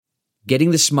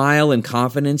Getting the smile and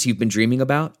confidence you've been dreaming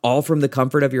about, all from the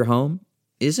comfort of your home,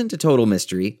 isn't a total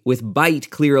mystery with Bite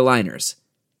clear aligners.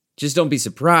 Just don't be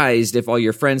surprised if all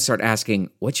your friends start asking,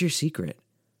 "What's your secret?"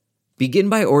 Begin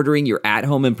by ordering your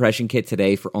at-home impression kit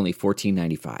today for only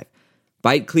 $14.95.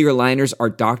 Bite clear aligners are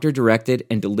doctor-directed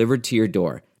and delivered to your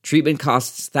door. Treatment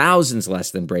costs thousands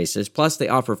less than braces, plus they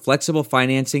offer flexible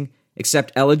financing,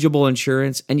 accept eligible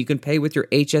insurance, and you can pay with your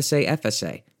HSA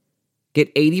FSA. Get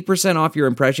 80% off your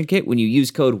impression kit when you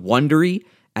use code WONDERY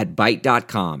at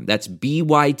Byte.com. That's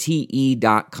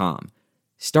BYTE.com.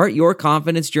 Start your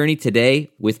confidence journey today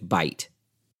with Byte.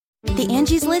 The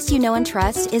Angie's List you know and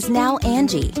trust is now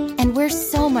Angie, and we're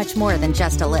so much more than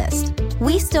just a list.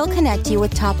 We still connect you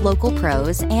with top local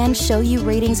pros and show you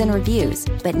ratings and reviews,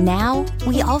 but now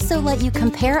we also let you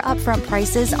compare upfront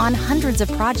prices on hundreds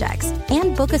of projects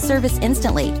and book a service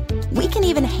instantly. We can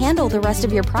even handle the rest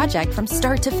of your project from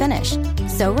start to finish.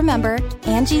 So remember,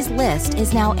 Angie's List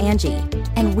is now Angie,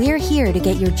 and we're here to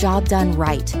get your job done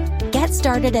right. Get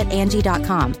started at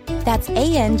Angie.com. That's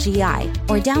ANGI,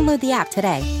 or download the app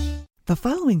today. The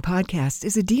following podcast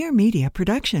is a Dear Media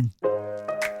production.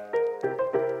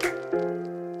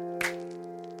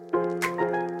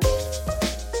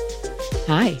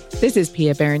 Hi, this is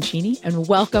Pia Baroncini, and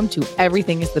welcome to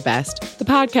Everything is the Best, the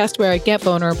podcast where I get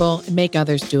vulnerable and make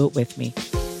others do it with me.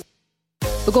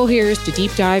 The goal here is to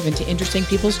deep dive into interesting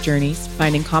people's journeys,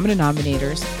 finding common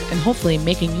denominators, and hopefully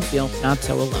making you feel not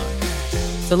so alone.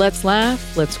 So let's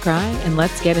laugh, let's cry, and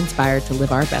let's get inspired to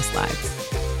live our best lives.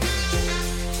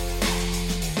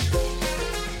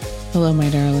 Hello, my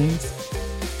darlings.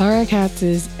 Laura Katz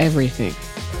is everything,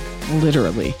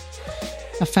 literally.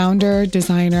 A founder,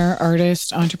 designer,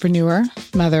 artist, entrepreneur,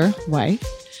 mother, wife,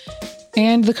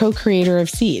 and the co-creator of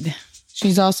Seed.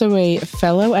 She's also a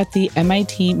fellow at the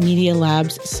MIT Media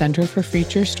Lab's Center for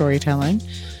Future Storytelling,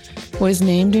 was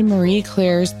named in Marie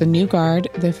Claire's The New Guard,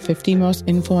 the 50 most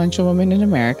influential women in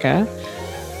America,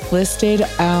 listed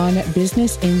on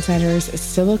Business Insider's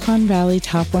Silicon Valley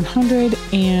Top 100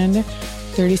 and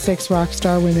 36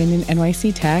 Rockstar Women in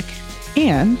NYC Tech,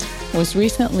 and was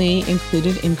recently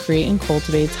included in Create and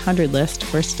Cultivate's 100 list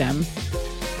for STEM.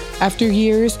 After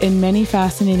years in many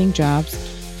fascinating jobs,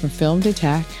 from film to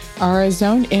tech, Ara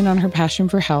zoned in on her passion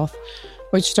for health,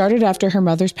 which started after her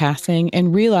mother's passing,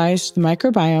 and realized the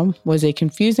microbiome was a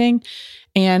confusing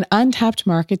and untapped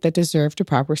market that deserved a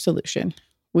proper solution.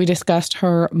 We discussed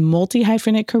her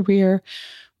multi-hyphenate career,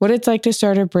 what it's like to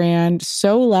start a brand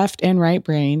so left and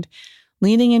right-brained,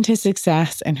 leaning into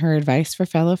success, and her advice for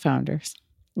fellow founders.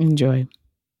 Enjoy.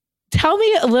 Tell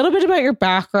me a little bit about your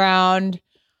background,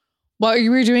 what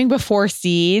you were doing before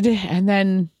Seed, and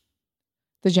then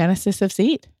the genesis of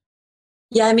Seed.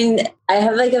 Yeah, I mean, I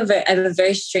have a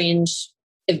very strange,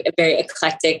 a very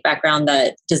eclectic background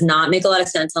that does not make a lot of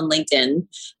sense on LinkedIn,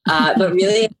 but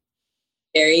really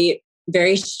very,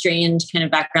 very strange kind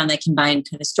of background that combined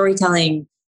kind of storytelling,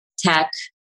 tech,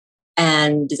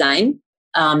 and design.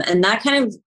 And that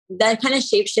kind of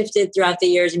shape-shifted throughout the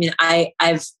years. I mean,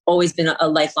 I've always been a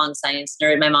lifelong science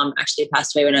nerd. My mom actually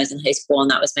passed away when I was in high school,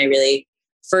 and that was my really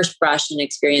first brush and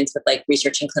experience with like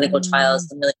researching clinical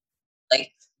trials and really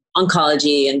like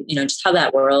oncology and, you know, just how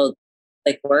that world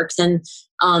like works. And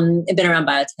I've been around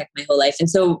biotech my whole life. And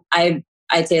so I'd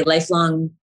say a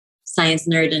lifelong science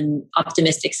nerd and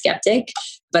optimistic skeptic,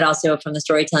 but also from the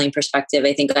storytelling perspective,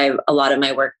 I think a lot of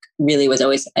my work really was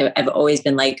I've always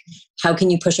been like, how can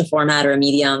you push a format or a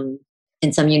medium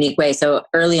in some unique way? So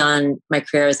early on my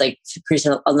career, I was like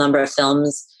producing a number of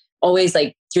films, always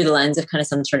like through the lens of kind of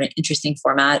some sort of interesting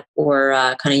format or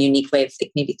kind of unique way of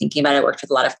maybe thinking about it. I worked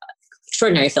with a lot of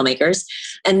extraordinary filmmakers.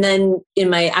 And then in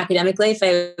my academic life,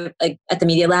 I like at the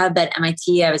Media Lab at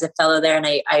MIT, I was a fellow there, and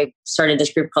I started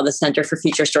this group called the Center for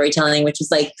Future Storytelling, which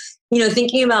is like, you know,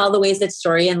 thinking about all the ways that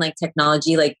story and like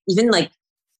technology, like even like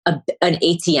an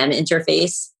ATM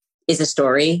interface is a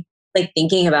story. Like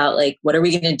thinking about like, what are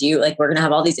we going to do? Like, we're going to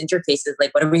have all these interfaces.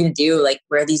 Like, what are we going to do? Like,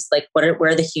 where are these, like, where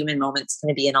are the human moments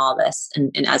going to be in all this?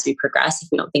 And as we progress, if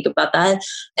we don't think about that.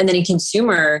 And then in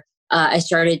consumer, I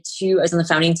was on the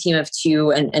founding team of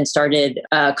two and started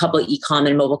a couple of e-com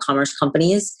and mobile commerce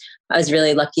companies. I was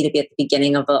really lucky to be at the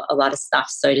beginning of a lot of stuff.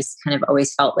 So I just kind of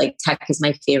always felt like tech is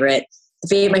my favorite.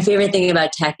 My favorite thing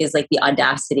about tech is like the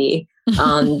audacity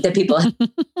that people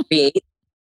create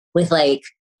with like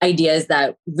ideas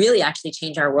that really actually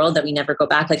change our world, that we never go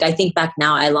back. Like I think back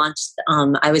now, I launched,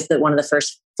 I was one of the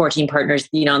first 14 partners,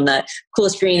 you know, on the cool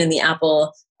screen in the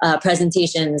Apple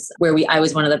presentations where I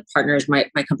was one of the partners. My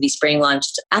company Spring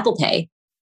launched Apple Pay.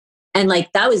 And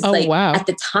like, that was wow. At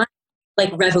the time,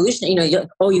 like revolutionary. You're like,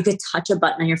 oh, you could touch a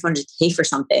button on your phone to pay for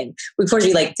something. Before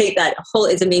you like take that whole,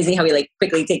 it's amazing how we like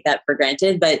quickly take that for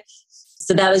granted. But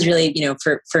so that was really,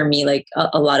 for me, like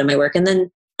a lot of my work. And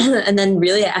then, and then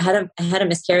really I had a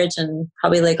miscarriage, and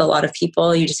probably like a lot of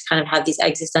people, you just kind of have these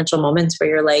existential moments where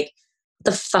you're like,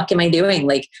 what the fuck am I doing?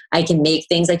 Like, I can make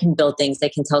things, I can build things, I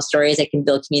can tell stories, I can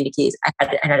build communities. I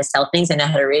know how to sell things, I know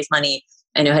how to raise money,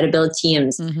 I know how to build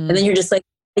teams. And then you're just like,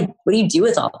 what do you do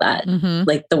with all that?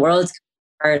 Like, the world's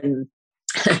hard, and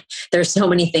there's so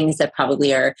many things that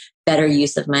probably are better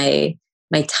use of my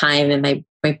time and my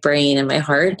brain and my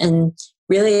heart. And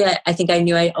really, I think I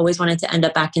knew I always wanted to end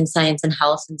up back in science and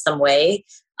health in some way.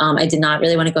 I did not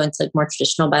really want to go into like more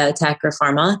traditional biotech or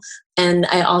pharma. And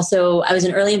I was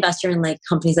an early investor in like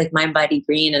companies like Mind Body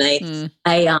Green. And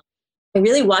I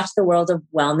really watched the world of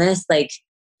wellness like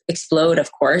explode,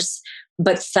 of course,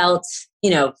 but felt,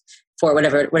 for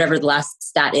whatever the last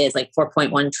stat is, like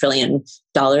 $4.1 trillion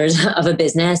of a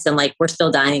business. And like, we're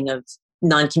still dying of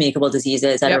non-communicable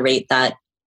diseases at a rate that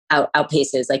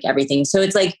outpaces like everything. So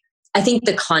it's like, I think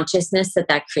the consciousness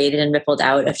that created and rippled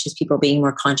out of just people being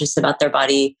more conscious about their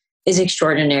body is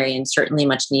extraordinary and certainly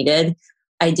much needed.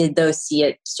 I did though see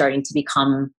it starting to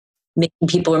become,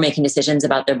 people were making decisions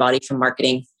about their body from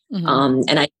marketing.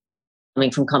 And I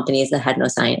coming from companies that had no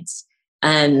science.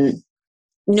 And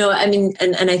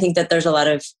I think that there's a lot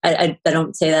of, I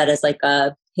don't say that as like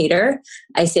a hater.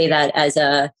 I say that as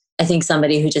I think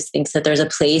somebody who just thinks that there's a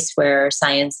place where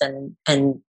science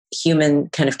and human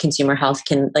kind of consumer health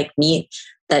can like meet,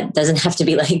 that doesn't have to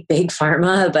be like big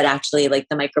pharma, but actually like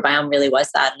the microbiome really was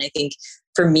that. And I think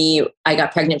for me, I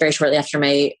got pregnant very shortly after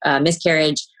my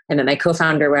miscarriage. I met my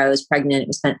co-founder where I was pregnant.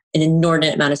 We spent an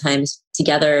inordinate amount of time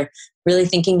together, really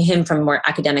thinking him from a more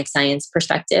academic science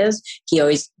perspective. He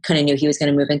always kind of knew he was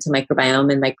going to move into microbiome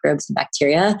and microbes and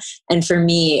bacteria. And for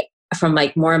me, from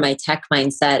like more of my tech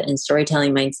mindset and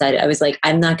storytelling mindset, I was like,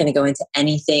 I'm not going to go into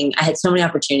anything. I had so many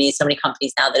opportunities, so many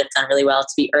companies now that have done really well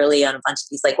to be early on a bunch of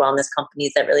these like wellness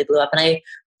companies that really blew up. And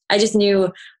I just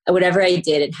knew whatever I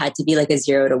did, it had to be like a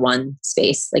 0 to 1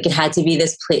 space. Like, it had to be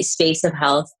this space of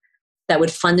health that would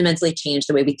fundamentally change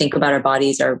the way we think about our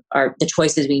bodies, or the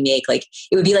choices we make. Like,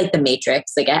 it would be like the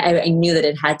Matrix. Like, I knew that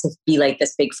it had to be like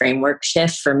this big framework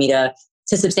shift for me to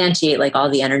substantiate like all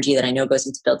the energy that I know goes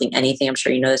into building anything. I'm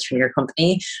sure you know this from your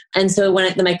company. And so when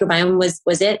the microbiome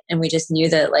was it, and we just knew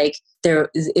that like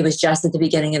it was just at the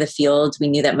beginning of the field. We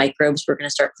knew that microbes were going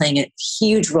to start playing a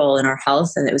huge role in our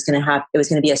health, and it was going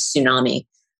to be a tsunami,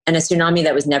 and a tsunami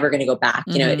that was never going to go back.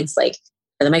 It's like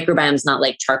the microbiome is not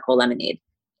like charcoal lemonade.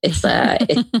 It's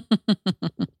it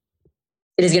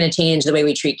is going to change the way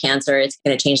we treat cancer. It's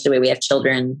going to change the way we have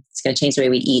children. It's going to change the way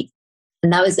we eat.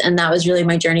 And that was really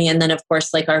my journey. And then of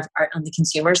course, like our on the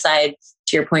consumer side,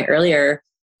 to your point earlier,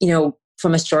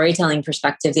 from a storytelling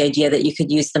perspective, the idea that you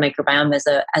could use the microbiome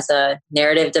as a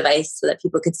narrative device so that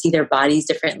people could see their bodies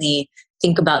differently,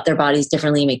 think about their bodies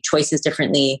differently, make choices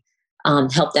differently,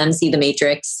 help them see the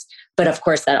matrix. But of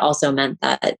course, that also meant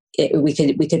that we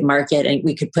could market, and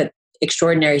we could put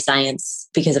extraordinary science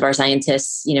because of our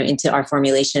scientists, into our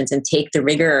formulations, and take the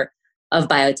rigor of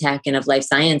biotech and of life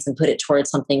science and put it towards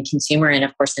something consumer. And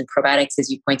of course, in probiotics, as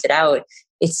you pointed out,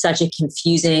 it's such a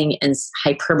confusing and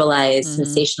hyperbolized,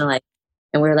 sensationalized.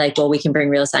 And we're like, well, we can bring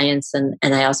real science. And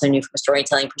I also knew from a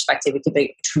storytelling perspective, we could bring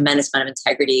a tremendous amount of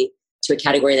integrity to a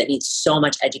category that needs so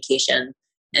much education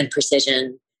and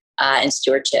precision and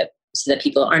stewardship, so that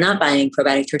people are not buying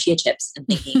probiotic tortilla chips and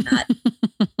thinking that.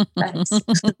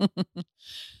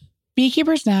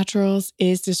 Beekeepers Naturals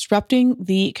is disrupting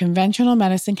the conventional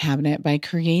medicine cabinet by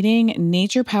creating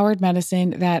nature-powered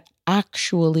medicine that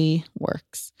actually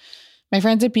works. My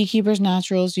friends at Beekeepers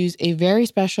Naturals use a very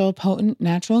special, potent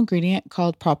natural ingredient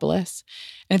called propolis.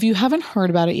 And if you haven't heard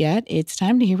about it yet, it's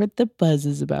time to hear what the buzz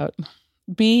is about.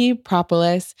 Bee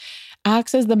propolis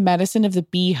acts as the medicine of the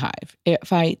beehive. It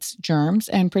fights germs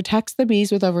and protects the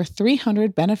bees with over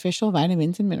 300 beneficial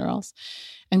vitamins and minerals.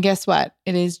 And guess what?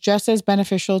 It is just as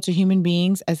beneficial to human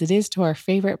beings as it is to our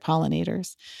favorite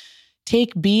pollinators.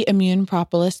 Take Bee Immune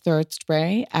Propolis Throat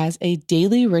Spray as a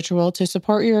daily ritual to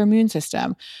support your immune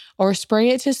system, or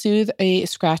spray it to soothe a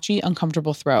scratchy,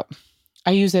 uncomfortable throat.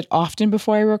 I use it often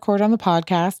before I record on the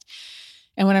podcast.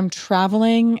 And when I'm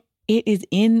traveling, it is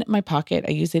in my pocket.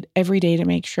 I use it every day to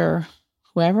make sure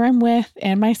whoever I'm with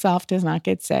and myself does not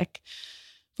get sick.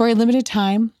 For a limited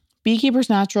time, Beekeepers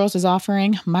Naturals is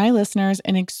offering my listeners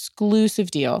an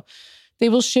exclusive deal. They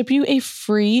will ship you a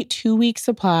free 2-week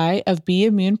supply of Bee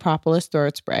Immune Propolis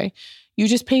Throat Spray. You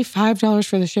just pay $5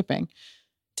 for the shipping.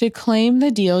 To claim the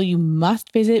deal, you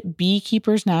must visit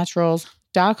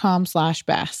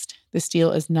beekeepersnaturals.com/best. This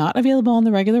deal is not available on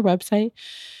the regular website,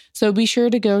 so be sure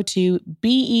to go to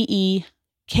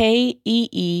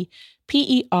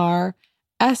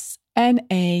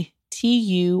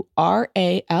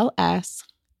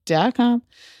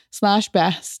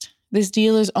This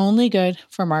deal is only good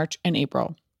for March and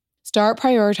April. Start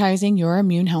prioritizing your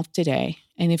immune health today,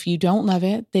 and if you don't love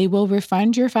it, they will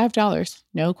refund your $5,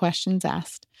 no questions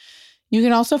asked. You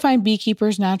can also find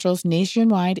Beekeepers Naturals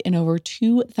nationwide in over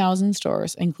 2,000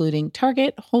 stores, including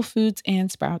Target, Whole Foods, and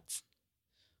Sprouts.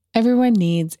 Everyone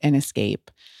needs an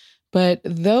escape, but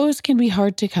those can be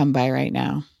hard to come by right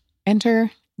now.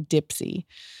 Enter Dipsea.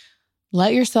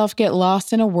 Let yourself get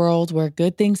lost in a world where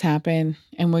good things happen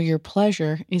and where your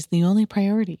pleasure is the only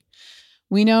priority.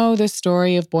 We know the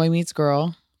story of boy meets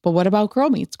girl, but what about girl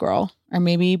meets girl? Or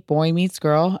maybe boy meets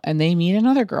girl and they meet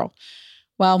another girl.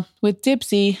 Well, with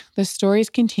Dipsea, the stories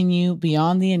continue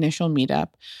beyond the initial meetup.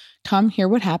 Come hear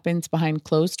what happens behind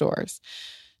closed doors.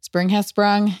 Spring has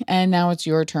sprung, and now it's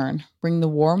your turn. Bring the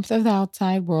warmth of the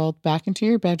outside world back into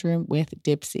your bedroom with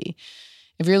Dipsea.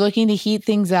 If you're looking to heat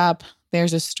things up,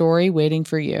 there's a story waiting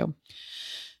for you.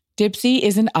 Dipsea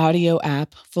is an audio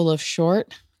app full of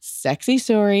short, sexy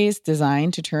stories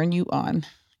designed to turn you on.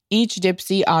 Each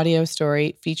Dipsea audio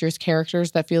story features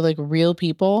characters that feel like real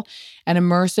people and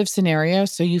immersive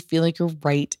scenarios, so you feel like you're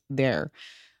right there.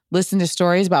 Listen to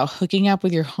stories about hooking up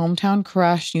with your hometown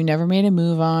crush you never made a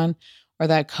move on, or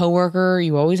that coworker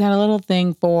you always had a little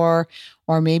thing for,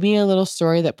 or maybe a little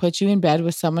story that puts you in bed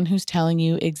with someone who's telling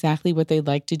you exactly what they'd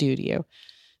like to do to you.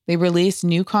 They release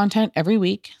new content every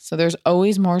week, so there's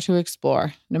always more to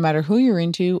explore, no matter who you're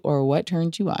into or what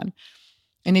turns you on.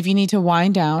 And if you need to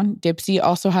wind down, Dipsea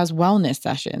also has wellness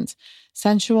sessions,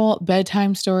 sensual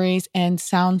bedtime stories, and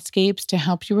soundscapes to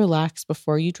help you relax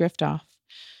before you drift off.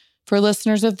 For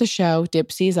listeners of the show,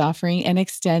 Dipsea is offering an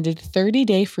extended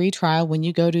 30-day free trial when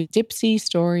you go to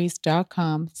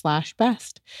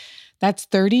dipseastories.com/best. That's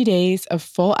 30 days of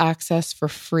full access for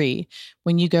free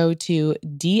when you go to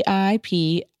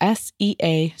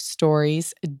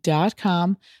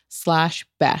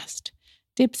dipseastories.com/best.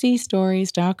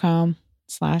 dipseastories.com/best.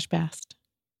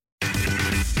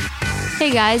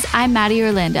 Hey guys, I'm Maddie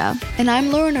Orlando. And I'm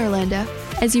Lauren Orlando.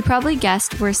 As you probably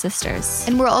guessed, we're sisters.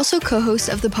 And we're also co-hosts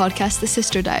of the podcast, The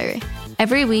Sister Diary.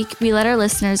 Every week, we let our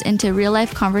listeners into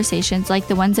real-life conversations like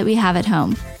the ones that we have at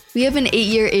home. We have an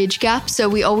 8-year age gap, so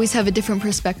we always have a different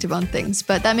perspective on things,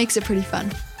 but that makes it pretty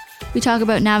fun. We talk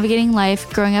about navigating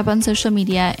life, growing up on social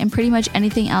media, and pretty much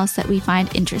anything else that we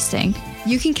find interesting.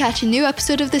 You can catch a new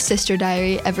episode of The Sister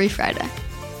Diary every Friday.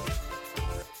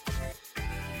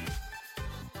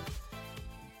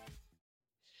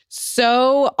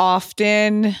 So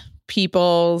often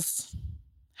people's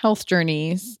health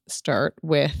journeys start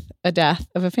with a death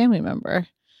of a family member,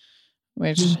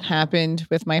 which happened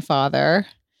with my father,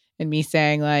 and me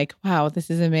saying like, wow,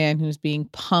 this is a man who's being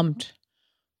pumped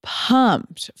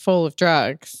full of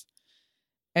drugs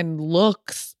and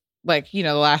looks like, you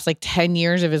know, the last like 10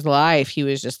 years of his life, he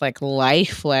was just like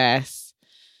lifeless.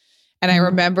 And I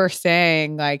remember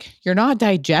saying like, you're not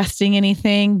digesting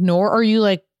anything, nor are you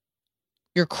like,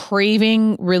 you're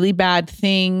craving really bad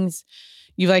things.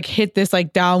 You've like hit this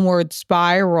like downward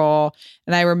spiral.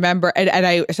 And I remember, and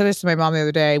I said this to my mom the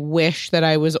other day, I wish that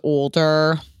I was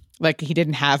older. Like he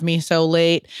didn't have me so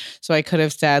late. So I could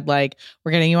have said like,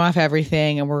 we're getting you off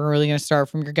everything and we're really going to start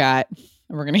from your gut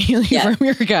and we're going to heal you from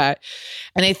your gut.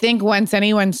 And I think once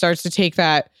anyone starts to take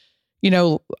that, you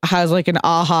know, has like an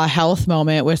aha health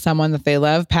moment with someone that they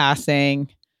love passing,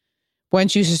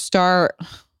 once you start,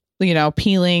 you know,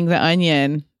 peeling the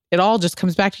onion, it all just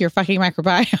comes back to your fucking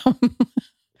microbiome.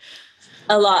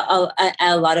 A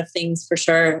lot of things for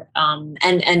sure.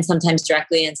 And sometimes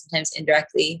directly and sometimes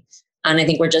indirectly. And I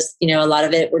think we're just, you know, a lot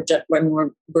of it,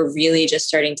 we're really just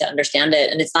starting to understand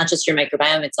it. And it's not just your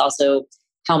microbiome, it's also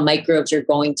how microbes are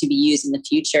going to be used in the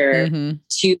future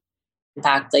to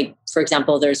impact. Like, for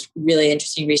example, there's really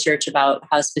interesting research about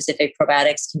how specific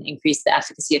probiotics can increase the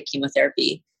efficacy of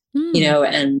chemotherapy, you know,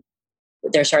 and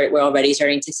we're already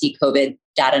starting to see COVID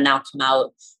data now come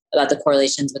out about the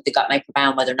correlations with the gut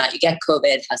microbiome, whether or not you get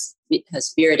COVID, how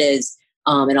severe it is,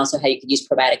 and also how you could use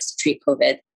probiotics to treat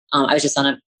COVID. I was just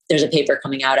there's a paper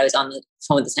coming out. I was on the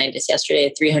phone with the scientist yesterday,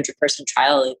 a 300-person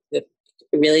trial with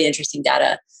really interesting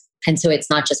data. And so it's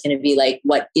not just going to be like,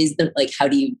 how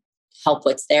do you help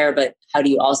what's there, but how do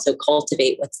you also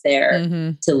cultivate what's there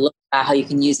to look at how you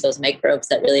can use those microbes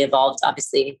that really evolved,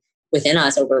 obviously, within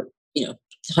us over, you know,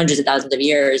 hundreds of thousands of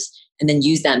years, and then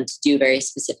use them to do very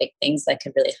specific things that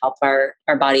could really help our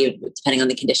body depending on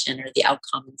the condition or the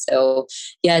outcome. And so,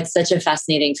 yeah, it's such a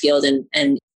fascinating field.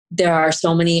 And there are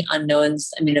so many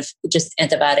unknowns. I mean, if just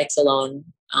antibiotics alone,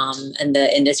 and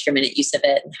the indiscriminate use of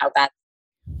it and how bad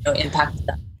impacts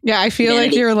them. Yeah, I feel humanity.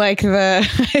 like you're like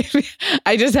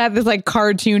I just had this like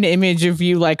cartoon image of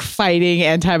you like fighting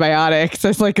antibiotics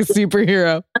as like a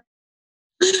superhero.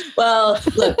 Well,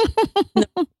 look,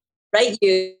 right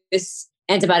use,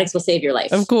 antibiotics will save your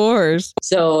life. Of course.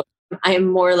 So I am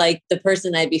more like the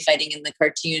person I'd be fighting in the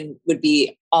cartoon would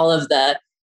be all of the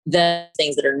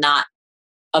things that are not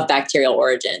of bacterial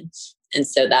origin. And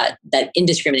so that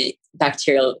indiscriminate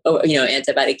bacterial,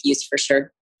 antibiotic use for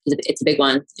sure, it's a big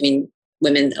one. I mean,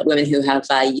 women who have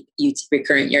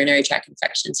recurrent urinary tract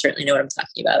infections certainly know what I'm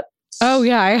talking about. Oh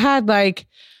yeah,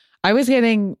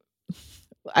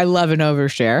 I love an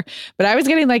overshare, but I was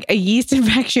getting like a yeast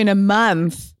infection a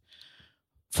month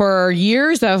for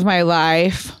years of my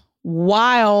life,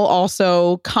 while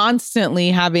also constantly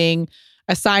having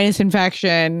a sinus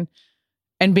infection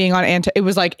and being on it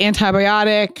was like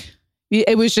antibiotic.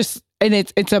 It was just, and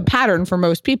it's a pattern for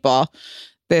most people,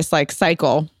 this like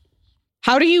cycle.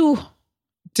 How do you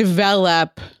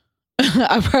develop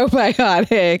a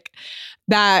probiotic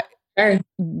that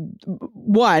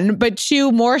one, but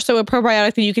two, more so a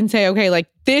probiotic that you can say, okay, like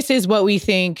this is what we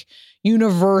think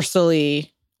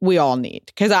universally we all need?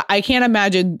 Because I can't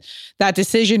imagine that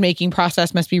decision-making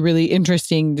process must be really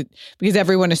interesting because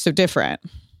everyone is so different.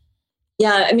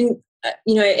 Yeah. I mean,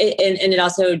 it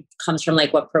also comes from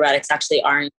like what probiotics actually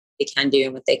are and they can do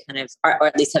and what they kind of are, or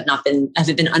at least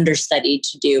haven't been understudied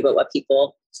to do, but what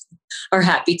people are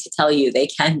happy to tell you they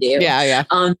can do. Yeah.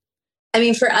 I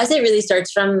mean, for us, it really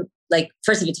starts from like,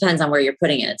 first, it depends on where you're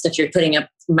putting it. So if you're putting a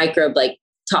microbe like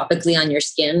topically on your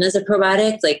skin as a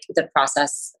probiotic, like the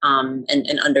process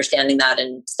and understanding that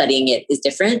and studying it is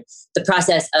different. The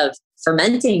process of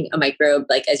fermenting a microbe,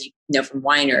 like as you know from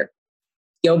wine or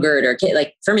yogurt or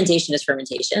like fermentation is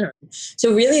fermentation.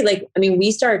 So really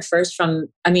we start first from,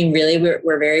 really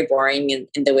we're very boring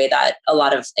in the way that a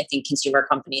lot of, I think, consumer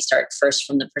companies start first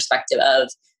from the perspective of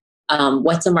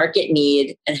what's a market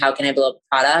need and how can I build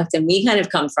a product? And we kind of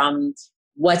come from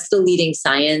what's the leading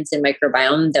science in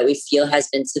microbiome that we feel has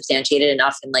been substantiated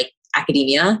enough in like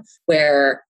academia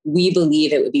where we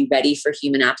believe it would be ready for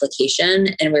human application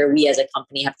and where we as a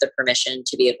company have the permission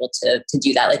to be able to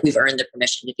do that. Like we've earned the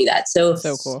permission to do that. So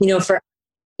cool.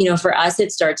 For us,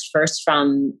 it starts first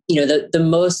from, the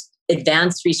most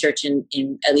advanced research in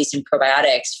at least in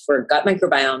probiotics for gut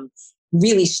microbiome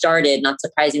really started, not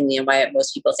surprisingly, and why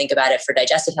most people think about it for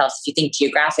digestive health. If you think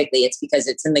geographically, it's because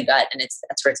it's in the gut and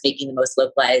that's where it's making the most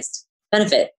localized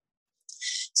benefit.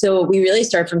 So we really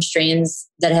start from strains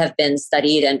that have been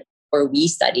studied or we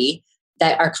study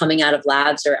that are coming out of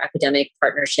labs or academic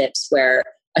partnerships where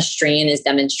a strain is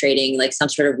demonstrating like some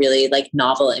sort of really like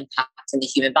novel impact in the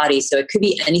human body. So it could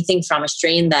be anything from a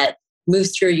strain that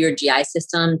moves through your GI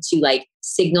system to like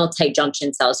signal tight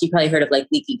junction cells. You probably heard of like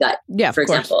leaky gut, for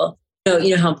example.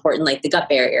 You know how important like the gut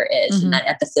barrier is and that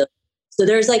epithelium. So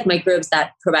there's like microbes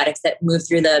probiotics that move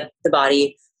through the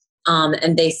body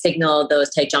and they signal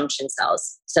those tight junction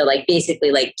cells. So like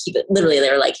basically like keep it, literally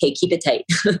they're like, hey, keep it tight.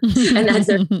 And that's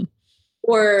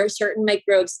or certain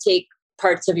microbes take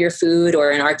parts of your food, or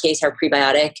in our case, our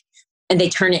prebiotic, and they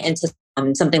turn it into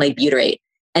something like butyrate.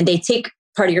 And they take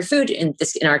part of your food, in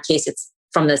our case, it's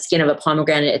from the skin of a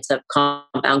pomegranate. It's a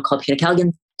compound called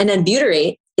punicalgin. And then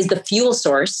butyrate is the fuel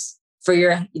source for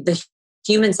the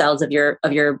human cells of your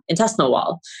intestinal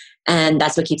wall. And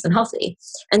that's what keeps them healthy.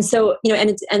 And so,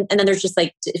 and then there's just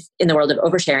like in the world of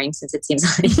oversharing, since it seems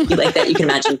like that, you can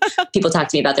imagine people talk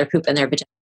to me about their poop and their vagina.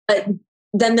 But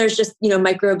then there's just,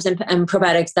 microbes and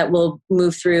probiotics that will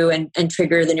move through and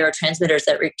trigger the neurotransmitters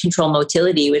that control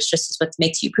motility, which just is what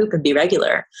makes you poop and be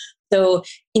regular. So,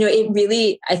 it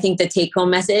really, I think the take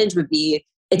home message would be,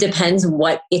 it depends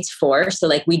what it's for. So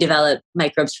like we develop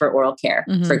microbes for oral care,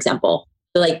 for example.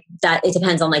 So like that, it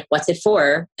depends on like what's it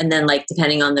for. And then like,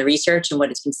 depending on the research and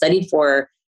what it's been studied for,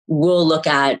 we'll look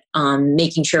at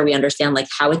making sure we understand like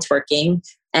how it's working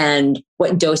and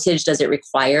what dosage does it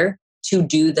require to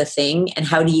do the thing. And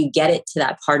how do you get it to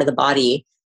that part of the body?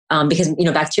 Because,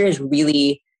 bacteria is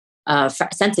really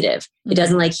sensitive. It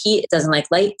doesn't like heat. It doesn't like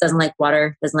light. It doesn't like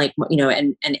water. It doesn't like,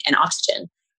 and oxygen.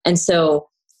 And so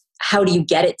how do you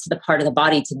get it to the part of the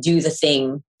body to do the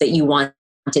thing that you want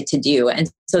it to do? And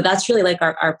so that's really like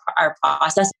our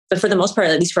process. But for the most part,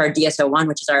 at least for our DSO1,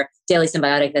 which is our daily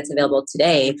symbiotic that's available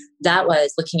today, that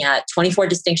was looking at 24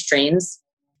 distinct strains,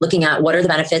 looking at what are the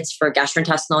benefits for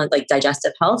gastrointestinal, like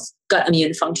digestive health, gut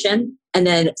immune function, and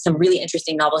then some really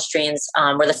interesting novel strains.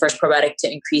 We're the first probiotic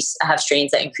to have strains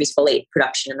that increase folate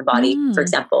production in the body, for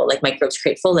example, like microbes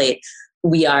create folate.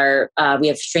 we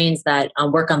have strains that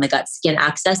work on the gut-skin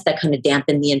axis that kind of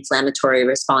dampen the inflammatory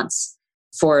response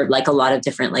for like a lot of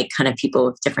different like kind of people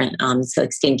with different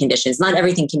like skin conditions. Not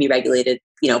everything can be regulated,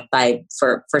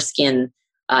 for skin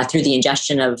through the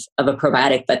ingestion of a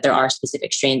probiotic, but there are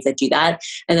specific strains that do that.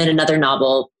 And then another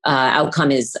novel outcome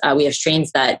is we have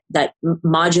strains that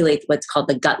modulate what's called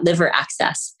the gut-liver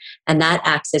axis. And that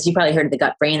axis, you probably heard of the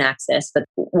gut-brain axis, but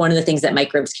one of the things that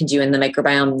microbes can do in the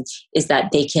microbiome is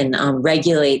that they can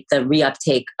regulate the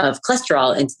reuptake of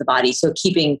cholesterol into the body. So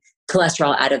keeping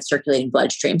cholesterol out of circulating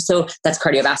bloodstream. So that's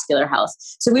cardiovascular health.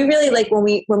 So we really like when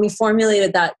we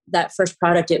formulated that first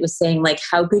product, it was saying like,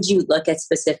 how could you look at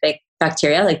specific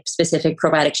bacteria, like specific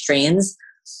probiotic strains,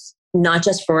 not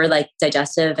just for like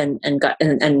digestive and gut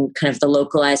and kind of the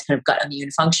localized kind of gut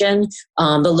immune function,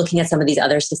 but looking at some of these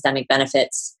other systemic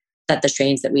benefits that the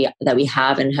strains that we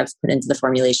have and have put into the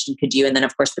formulation could do. And then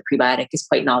of course the prebiotic is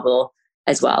quite novel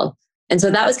as well. And so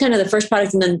that was kind of the first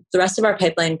product. And then the rest of our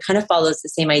pipeline kind of follows the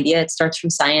same idea. It starts from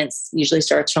science, usually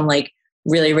starts from like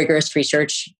really rigorous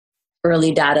research,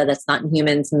 early data that's not in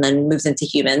humans, and then moves into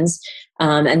humans.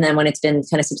 And then when it's been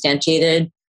kind of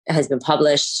substantiated, it has been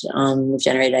published, we've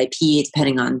generated IP,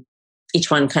 depending on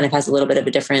each one kind of has a little bit of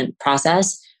a different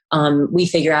process. We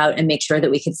figure out and make sure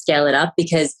that we can scale it up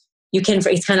because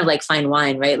it's kind of like fine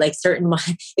wine, right? Like certain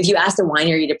wine, if you ask a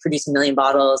winery to produce 1 million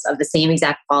bottles of the same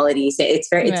exact quality, it's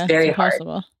very hard.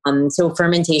 So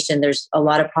fermentation, there's a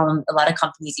lot of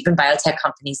companies, even biotech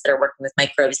companies that are working with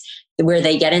microbes where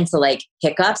they get into like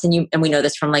hiccups and we know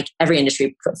this from like every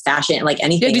industry, fashion, like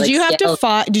anything. Yeah, did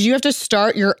you have to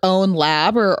start your own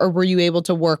lab or were you able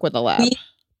to work with a lab?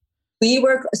 We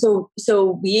work,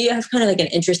 so we have kind of like an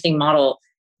interesting model.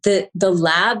 The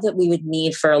lab that we would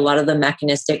need for a lot of the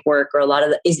mechanistic work or a lot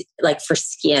of is like for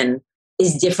skin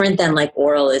is different than like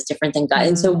oral is different than gut. Mm-hmm.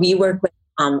 And so we work with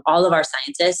all of our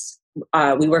scientists.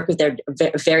 We work with their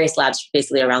various labs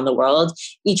basically around the world.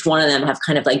 Each one of them have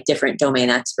kind of like different domain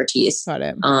expertise. Got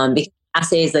it. Because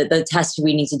assays, the tests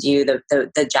we need to do, the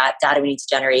data we need to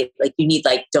generate, like you need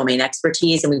like domain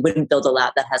expertise, and we wouldn't build a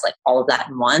lab that has like all of that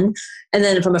in one. And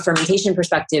then from a fermentation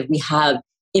perspective, we have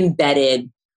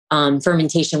embedded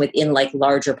fermentation within like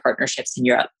larger partnerships in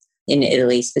Europe, in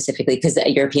Italy specifically, because the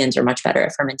Europeans are much better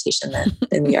at fermentation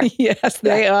than we are. Yes,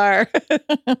 they are.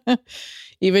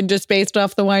 Even just based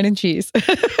off the wine and cheese.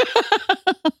 It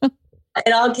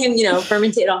all came,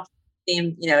 fermented off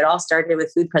the it all started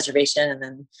with food preservation and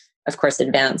then of course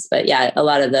advanced. But yeah, a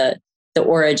lot of the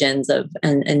origins of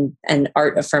and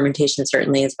art of fermentation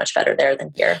certainly is much better there than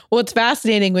here. Well, it's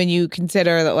fascinating when you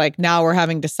consider that like now we're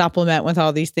having to supplement with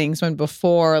all these things when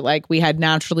before like we had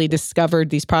naturally discovered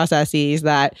these processes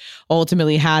that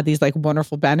ultimately had these like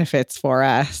wonderful benefits for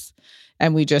us.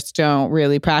 And we just don't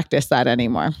really practice that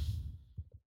anymore.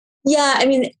 Yeah. I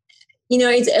mean,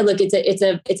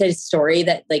 it's a story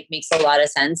that like makes a lot of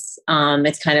sense.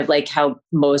 It's kind of like how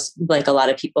a lot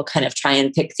of people kind of try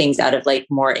and pick things out of like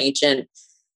more ancient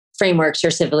frameworks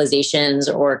or civilizations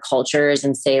or cultures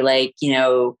and say like,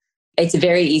 it's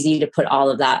very easy to put all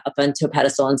of that up onto a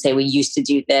pedestal and say, we used to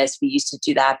do this, we used to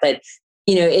do that. But,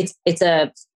 it's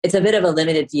a bit of a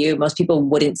limited view. Most people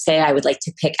wouldn't say I would like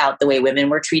to pick out the way women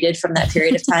were treated from that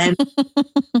period of time.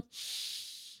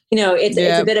 It's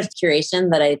a bit of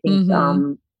curation that I think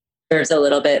there's a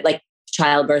little bit like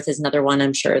childbirth is another one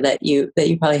I'm sure that you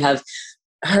probably have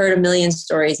heard a million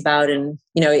stories about. And,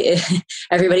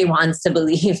 everybody wants to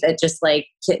believe that just like,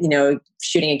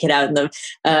 shooting a kid out in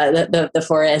the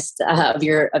forest of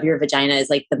your vagina is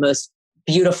like the most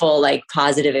beautiful, like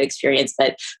positive experience.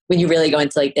 But when you really go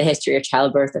into like the history of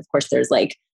childbirth, of course, there's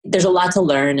a lot to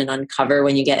learn and uncover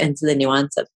when you get into the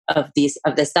nuance of this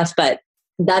stuff. But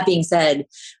that being said,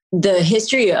 the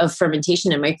history of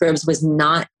fermentation and microbes was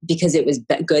not because it was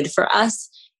good for us.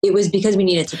 It was because we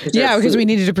needed to preserve food. Yeah, because we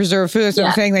needed to preserve food. So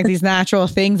I'm saying like these natural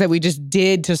things that we just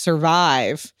did to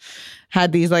survive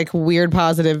had these like weird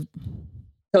positive.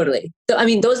 Totally. So, I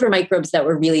mean, those were microbes that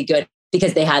were really good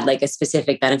because they had like a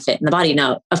specific benefit in the body.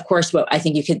 Now, of course, what I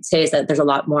think you could say is that there's a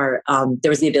lot more, there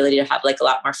was the ability to have like a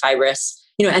lot more fibrous,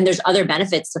 and there's other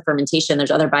benefits to fermentation.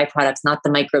 There's other byproducts, not the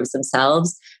microbes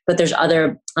themselves, but there's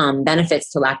other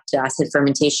benefits to lactic acid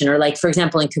fermentation. Or like, for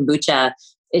example, in kombucha,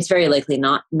 it's very likely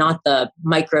not the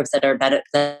microbes that are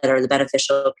the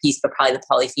beneficial piece, but probably the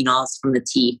polyphenols from the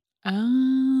tea.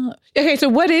 Oh, okay. So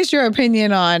what is your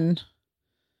opinion on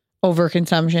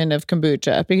overconsumption of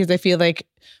kombucha? Because I feel like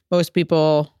most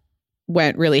people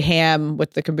went really ham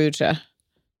with the kombucha. I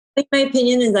think my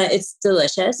opinion is that it's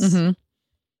delicious. Mm-hmm.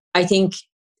 I think,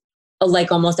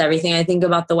 like almost everything I think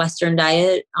about the Western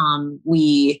diet,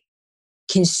 we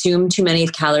consume too many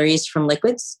calories from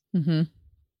liquids. Mm-hmm.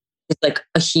 is like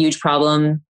a huge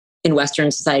problem in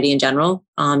Western society in general.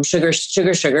 Sugar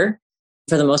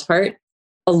for the most part.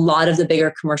 A lot of the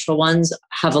bigger commercial ones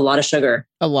have a lot of sugar.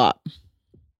 A lot.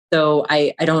 So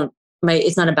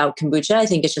it's not about kombucha. I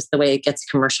think it's just the way it gets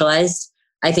commercialized.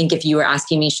 I think if you were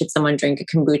asking me, should someone drink a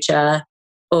kombucha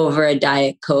over a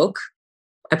Diet Coke?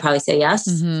 I'd probably say yes.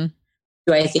 Mm-hmm.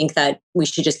 Do I think that we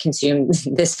should just consume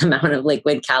this amount of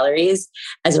liquid calories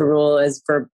as a rule as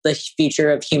for the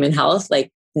future of human health?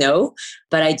 Like, no.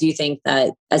 But I do think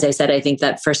that, as I said, I think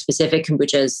that for specific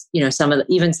kombuchas, some of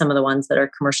the ones that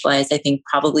are commercialized, I think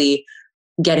probably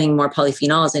getting more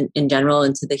polyphenols in general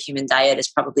into the human diet is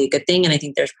probably a good thing. And I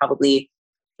think there's probably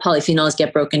polyphenols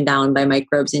get broken down by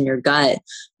microbes in your gut,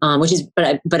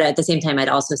 but at the same time, I'd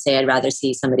also say I'd rather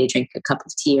see somebody drink a cup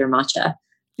of tea or matcha.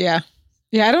 Yeah.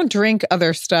 Yeah. I don't drink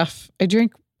other stuff. I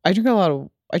drink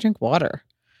water.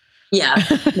 Yeah.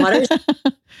 Water.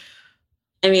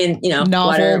 I mean,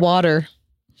 novel water.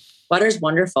 Water's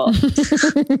wonderful. Can't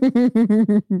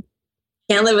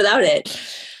live without it.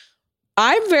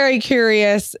 I'm very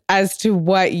curious as to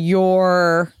what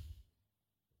your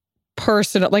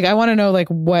personal, I want to know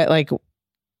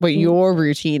what your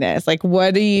routine is. Like,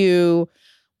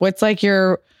 what's like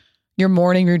your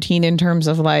morning routine in terms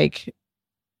of like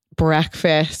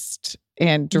breakfast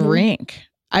and drink?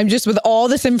 I'm just, with all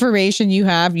this information you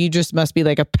have, you just must be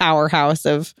like a powerhouse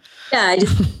of. Yeah. I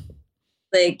just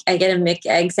I get a Mick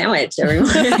egg sandwich every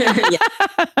morning. Yeah.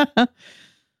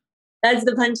 That's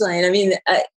the punchline. I mean,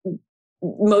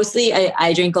 mostly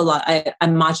I drink a lot.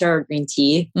 Matcha or green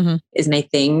tea is my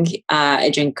thing. I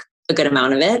drink a good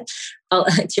amount of it.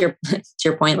 To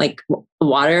your point, like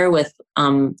water with,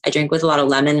 I drink with a lot of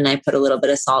lemon and I put a little bit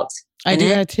of salt. I do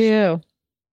that too.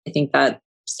 I think that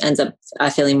ends up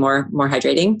feeling more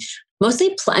hydrating.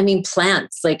 Mostly,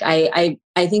 plants. Like I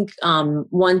think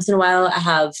once in a while I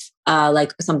have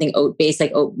like something oat-based,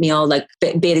 like oatmeal, like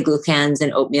beta glucans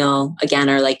and oatmeal again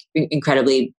are like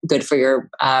incredibly good for your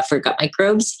for gut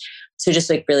microbes. So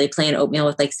just like really plain oatmeal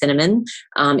with like cinnamon.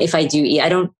 If I do eat, I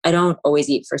don't always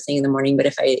eat first thing in the morning, but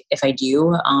if I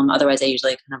do, otherwise I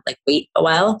usually kind of like wait a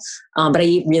while. But I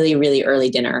eat really, really early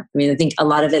dinner. I mean, I think a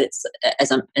lot of it,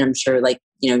 it's and I'm sure like,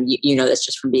 you know this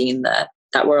just from being in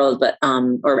that world, but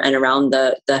and around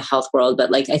the health world.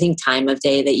 But like, I think time of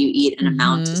day that you eat and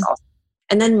amount is also,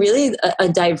 and then really a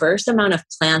diverse amount of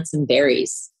plants and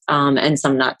berries, and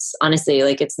some nuts. Honestly,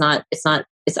 like it's not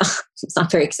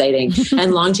very exciting.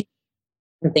 And long chain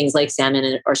things like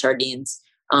salmon or sardines.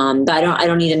 But I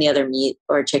don't eat any other meat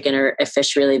or chicken or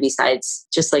fish really besides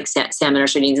just like salmon or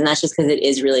sardines. And that's just because it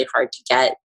is really hard to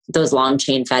get those long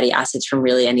chain fatty acids from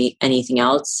really anything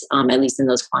else, at least in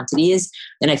those quantities.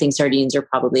 And I think sardines are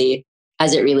probably,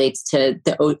 as it relates to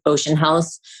the ocean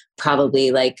health, probably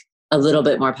like a little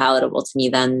bit more palatable to me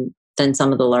than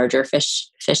some of the larger fish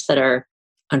that are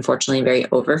unfortunately very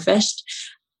overfished.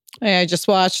 I just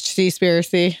watched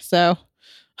Seaspiracy, so.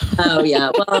 Oh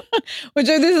yeah, well, this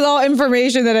is all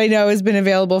information that I know has been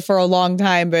available for a long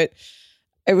time, but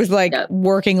it was like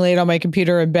working late on my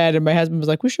computer in bed, and my husband was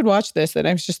like, "We should watch this," and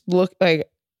I was just like,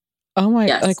 "Oh my,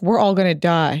 like we're all gonna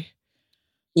die."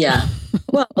 Yeah,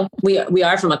 well, we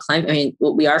are from a climate. I mean,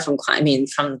 we are from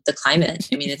from the climate.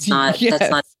 I mean, it's not. Yes. That's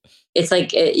not. It's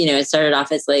like it started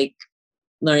off as like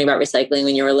learning about recycling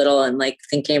when you were little and like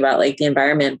thinking about like the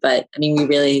environment, but I mean, we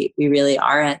really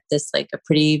are at this like a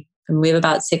pretty. We have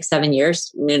about 6-7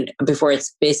 years before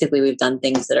it's basically we've done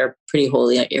things that are pretty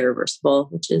wholly irreversible,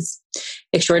 which is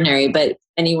extraordinary. But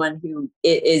anyone who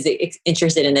is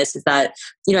interested in this is that,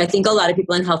 I think a lot of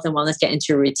people in health and wellness get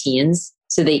into routines.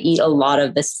 So they eat a lot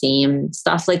of the same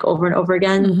stuff like over and over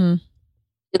again.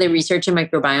 Mm-hmm. The research in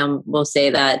microbiome will say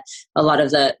that a lot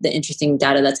of the interesting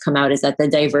data that's come out is that the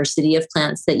diversity of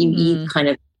plants that you eat kind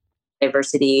of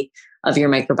diversity of your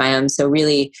microbiome. So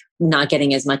really not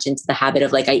getting as much into the habit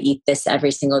of like, I eat this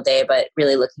every single day, but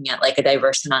really looking at like a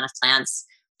diverse amount of plants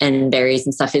and berries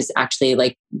and stuff is actually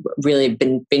like really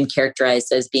been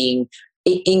characterized as being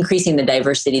increasing the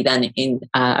diversity then in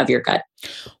of your gut.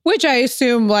 Which I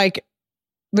assume like,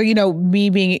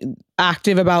 me being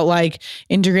active about like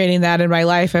integrating that in my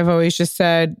life, I've always just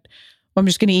said, well, I'm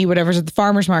just going to eat whatever's at the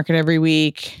farmer's market every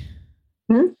week.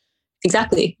 Mm-hmm.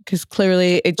 Exactly. Because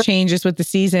clearly it changes with the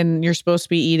season. You're supposed to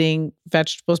be eating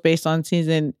vegetables based on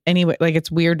season anyway. Like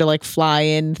it's weird to like fly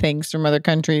in things from other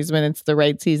countries when it's the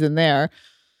right season there.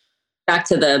 Back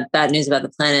to the bad news about the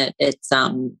planet. It's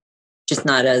just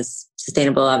not as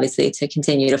sustainable, obviously, to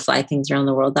continue to fly things around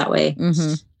the world that way.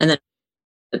 Mm-hmm. And then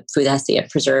the food has to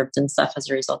get preserved and stuff as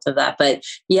a result of that. But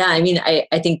yeah, I mean, I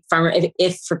think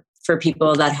if for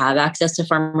people that have access to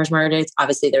farmers markets,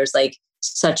 obviously there's like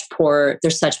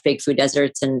there's such big food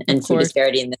deserts and food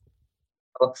disparity in this.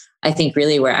 So I think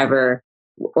really wherever,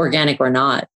 organic or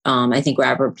not, I think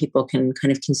wherever people can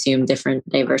kind of consume different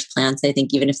diverse plants, I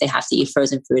think even if they have to eat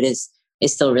frozen food is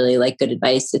still really like good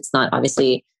advice. It's not,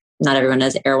 obviously not everyone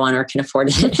has Erewhon or can afford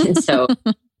it. And so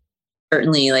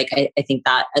certainly like, I think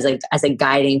that as a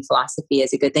guiding philosophy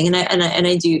is a good thing. And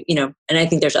I do, and I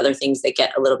think there's other things that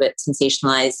get a little bit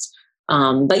sensationalized.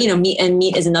 But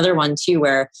meat is another one too,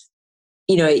 where,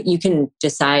 you can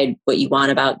decide what you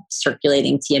want about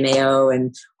circulating TMAO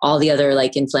and all the other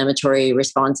like inflammatory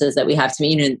responses that we have to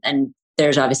meat. And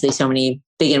there's obviously so many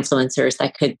big influencers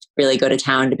that could really go to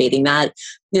town debating that.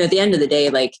 At the end of the day,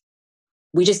 like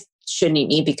we just shouldn't eat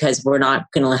meat because we're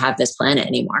not going to have this planet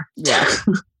anymore. Yeah.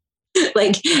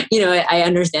 Like, I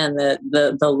understand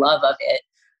the love of it.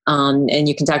 And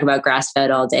you can talk about grass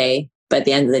fed all day, but at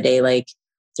the end of the day, like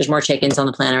there's more chickens on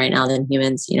the planet right now than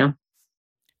humans,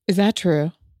 Is that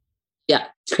true? Yeah,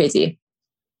 it's crazy.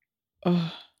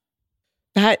 Oh,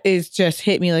 that is just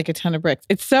hit me like a ton of bricks.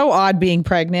 It's so odd being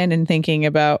pregnant and thinking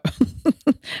about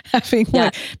having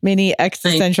like mini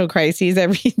existential crises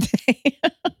every day.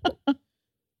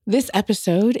 This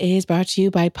episode is brought to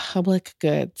you by Public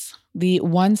Goods, the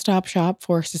one-stop shop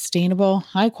for sustainable,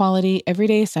 high-quality,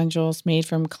 everyday essentials made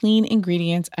from clean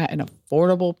ingredients at an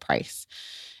affordable price.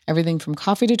 Everything from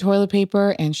coffee to toilet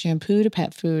paper and shampoo to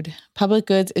pet food. Public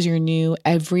Goods is your new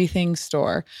everything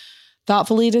store,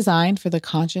 thoughtfully designed for the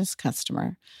conscious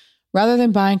customer. Rather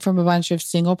than buying from a bunch of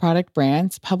single product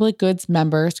brands, Public Goods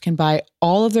members can buy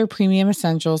all of their premium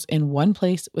essentials in one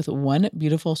place with one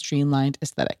beautiful streamlined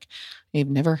aesthetic. I've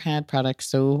never had products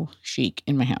so chic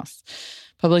in my house.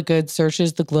 Public Goods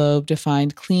searches the globe to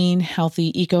find clean,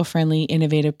 healthy, eco-friendly,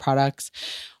 innovative products.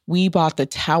 We bought the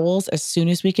towels as soon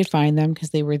as we could find them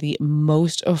because they were the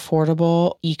most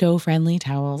affordable, eco-friendly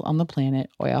towels on the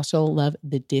planet. I also love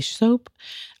the dish soap.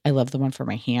 I love the one for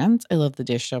my hands. I love the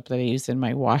dish soap that I use in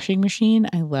my washing machine.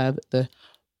 I love the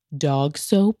dog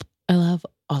soap. I love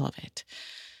all of it.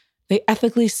 They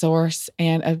ethically source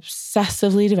and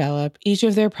obsessively develop each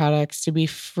of their products to be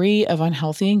free of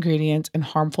unhealthy ingredients and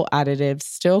harmful additives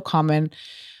still common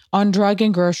on drug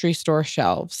and grocery store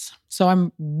shelves. So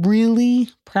I'm really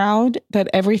proud that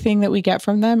everything that we get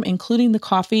from them, including the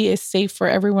coffee, is safe for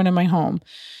everyone in my home.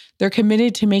 They're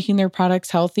committed to making their products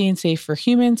healthy and safe for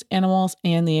humans, animals,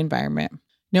 and the environment.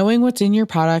 Knowing what's in your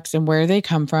products and where they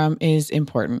come from is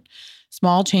important.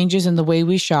 Small changes in the way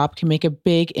we shop can make a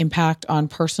big impact on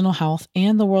personal health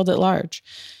and the world at large.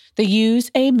 They use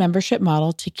a membership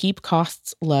model to keep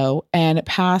costs low and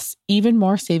pass even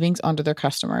more savings onto their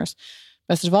customers.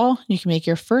 Best of all, you can make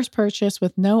your first purchase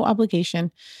with no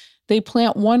obligation. They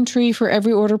plant one tree for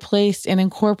every order placed and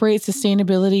incorporate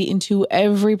sustainability into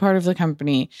every part of the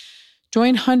company.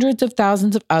 Join hundreds of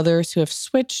thousands of others who have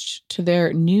switched to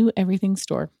their new everything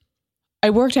store.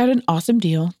 I worked out an awesome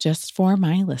deal just for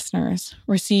my listeners.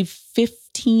 Receive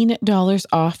 $15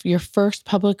 off your first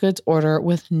Public Goods order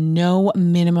with no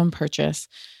minimum purchase.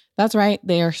 That's right.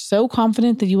 They are so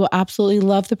confident that you will absolutely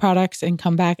love the products and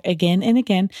come back again and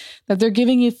again that they're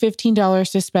giving you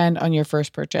 $15 to spend on your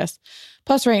first purchase.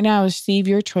 Plus, right now, receive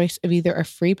your choice of either a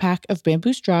free pack of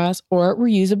bamboo straws or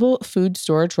reusable food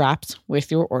storage wraps with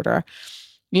your order.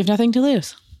 You have nothing to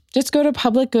lose. Just go to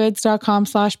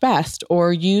publicgoods.com/best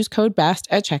or use code BEST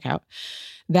at checkout.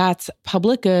 That's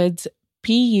Public Goods,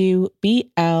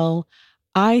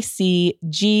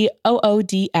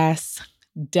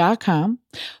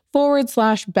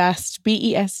 PUBLICGOODS.com/best,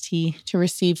 BEST, to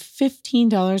receive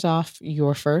 $15 off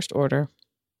your first order.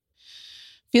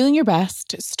 Feeling your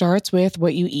best starts with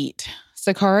what you eat.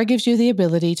 Sakara gives you the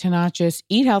ability to not just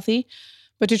eat healthy,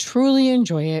 but to truly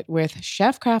enjoy it with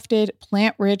chef-crafted,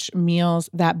 plant-rich meals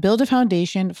that build a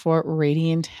foundation for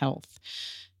radiant health.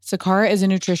 Sakara is a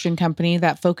nutrition company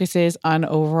that focuses on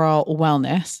overall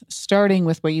wellness, starting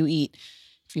with what you eat.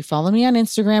 If you follow me on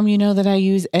Instagram, you know that I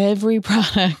use every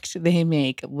product they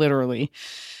make, literally.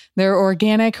 Their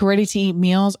organic, ready-to-eat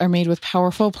meals are made with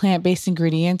powerful plant-based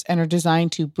ingredients and are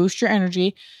designed to boost your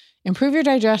energy, improve your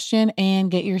digestion,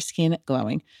 and get your skin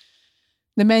glowing.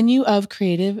 The menu of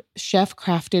creative,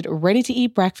 chef-crafted,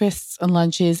 ready-to-eat breakfasts and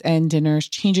lunches and dinners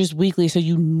changes weekly so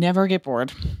you never get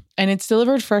bored. And it's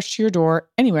delivered fresh to your door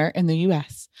anywhere in the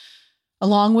U.S.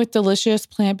 Along with delicious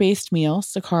plant-based meals,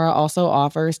 Sakara also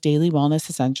offers daily wellness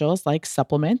essentials like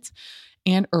supplements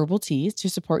and herbal teas to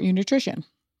support your nutrition.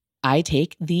 I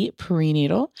take the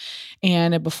prenatal,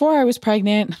 and before I was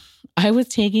pregnant, I was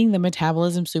taking the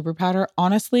Metabolism Super Powder,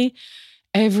 honestly,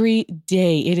 every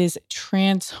day. It is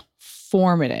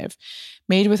transformative.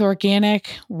 Made with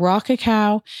organic raw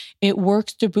cacao, it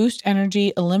works to boost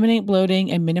energy, eliminate bloating,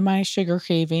 and minimize sugar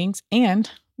cravings and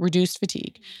reduce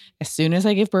fatigue. As soon as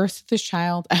I give birth to this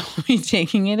child, I will be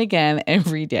taking it again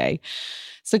every day.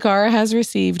 Sakara has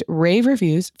received rave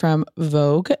reviews from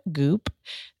Vogue, Goop,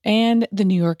 and the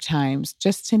New York Times,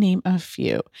 just to name a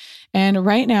few. And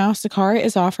right now, Sakara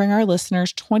is offering our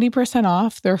listeners 20%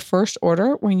 off their first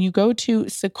order when you go to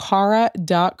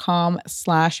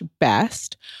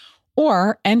sakara.com/best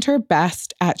or enter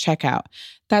BEST at checkout.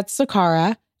 That's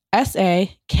Sakara,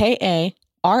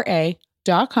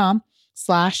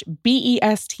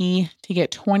 SAKARA.com/BEST to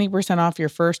get 20% off your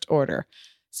first order.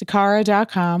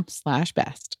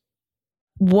 Sakara.com/best.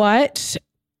 What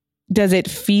does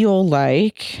it feel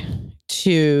like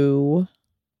to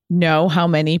know how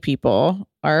many people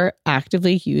are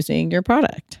actively using your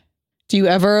product? Do you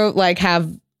ever like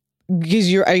have,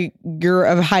 because you're a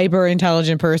hyper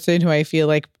intelligent person who I feel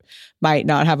like might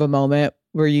not have a moment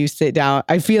where you sit down.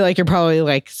 I feel like you're probably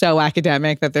like so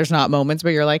academic that there's not moments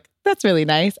where you're like, that's really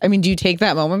nice. I mean, do you take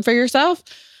that moment for yourself?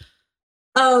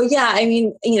 Oh yeah. I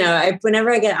mean,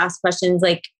 whenever I get asked questions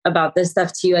like about this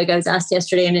stuff too, like I was asked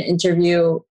yesterday in an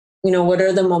interview, what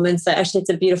are the moments that actually, it's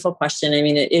a beautiful question. I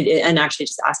mean, and actually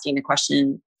just asking the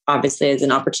question obviously is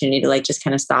an opportunity to like, just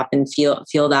kind of stop and feel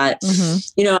that,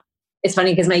 it's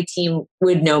funny because my team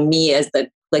would know me as the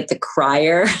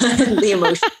crier, the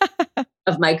emotion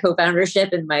of my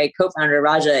co-foundership, and my co-founder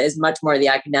Raja is much more the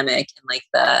academic and like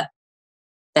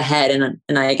the head. And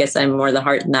I guess I'm more the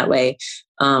heart in that way,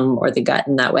 or the gut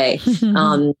in that way.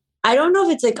 I don't know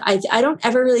if it's like, I don't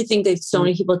ever really think that so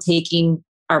many people taking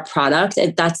our product.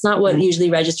 That's not what usually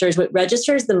registers. What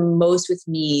registers the most with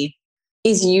me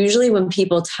is usually when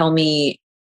people tell me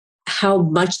how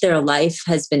much their life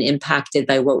has been impacted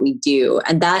by what we do.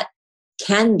 And that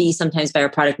can be sometimes by our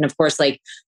product. And of course, like,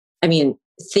 I mean,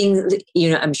 things,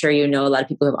 I'm sure a lot of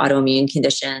people who have autoimmune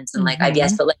conditions and like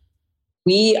IBS, but like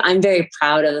I'm very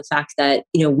proud of the fact that,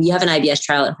 we have an IBS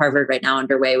trial at Harvard right now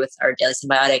underway with our daily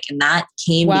symbiotic. And that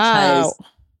came because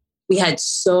we had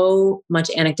so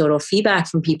much anecdotal feedback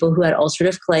from people who had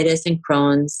ulcerative colitis and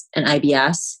Crohn's and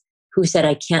IBS who said,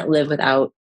 I can't live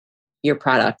without your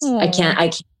product. I can't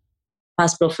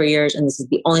hospital for years. And this is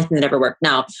the only thing that ever worked.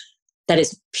 Now, that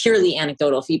is purely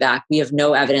anecdotal feedback. We have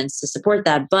no evidence to support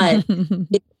that, but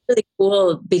it's really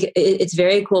cool. It's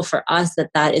very cool for us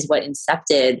that is what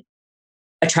incepted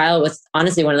a trial with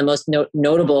honestly one of the most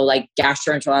notable like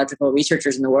gastroenterological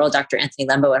researchers in the world, Dr. Anthony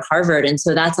Lembo at Harvard. And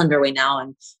so that's underway now,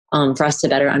 and for us to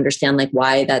better understand like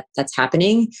why that's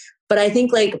happening. But I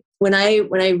think like when I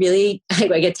really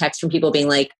I get texts from people being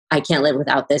like, I can't live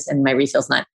without this, and my refill's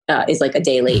not is like a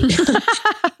day late.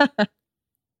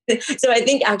 So I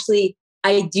think actually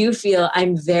I do feel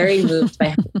I'm very moved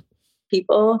by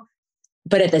people,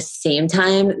 but at the same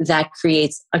time, that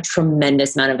creates a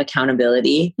tremendous amount of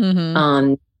accountability,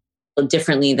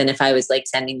 differently than if I was like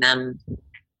sending them,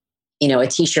 a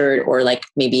t-shirt or like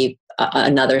maybe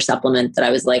another supplement that I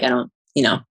was like, I don't,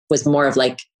 was more of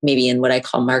like maybe in what I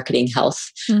call marketing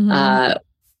health.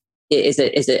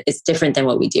 It's different than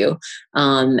what we do.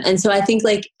 And so I think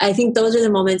those are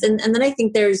the moments. And then I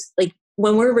think there's like,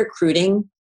 when we're recruiting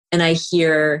and I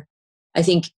think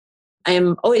I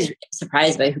am always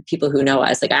surprised by people who know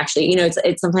us. Like actually,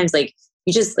 it's sometimes like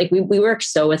you just like, we work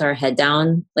so with our head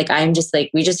down. Like I'm just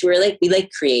like, we like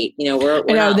create, we're I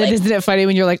know, not, like, isn't it funny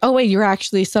when you're like, oh wait,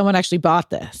 someone actually bought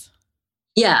this.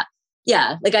 Yeah.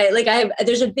 Yeah.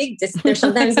 There's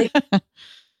sometimes like,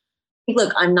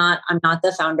 look, I'm not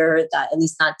the founder that, at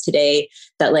least not today,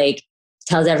 that like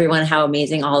tells everyone how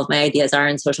amazing all of my ideas are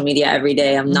in social media every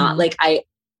day. I'm not like,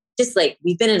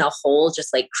 we've been in a hole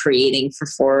just like creating for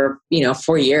 4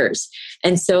 years.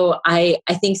 And so I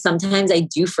think sometimes I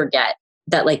do forget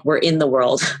that like we're in the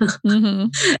world.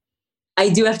 I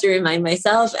do have to remind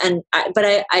myself.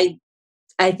 But I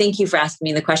thank you for asking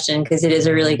me the question, because it is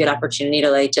a really good opportunity to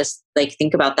like, just like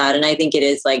think about that. And I think it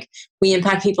is like, we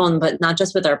impact people, but not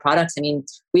just with our products. I mean,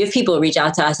 we have people reach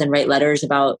out to us and write letters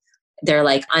about, they're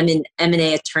like, I'm an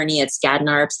M&A attorney at Skadden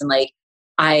Arps, and like,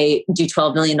 I do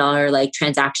 $12 million like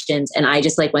transactions. And I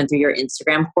just like went through your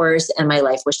Instagram course and my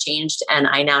life was changed. And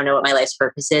I now know what my life's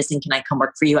purpose is. And can I come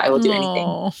work for you? I will do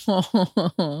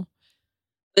anything.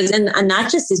 And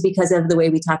not just is because of the way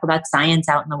we talk about science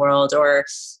out in the world, or,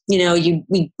 we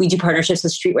do partnerships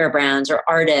with streetwear brands or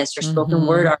artists or spoken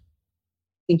word artists,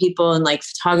 people and like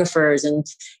photographers. And,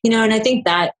 and I think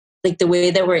that like the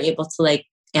way that we're able to like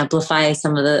amplify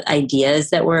some of the ideas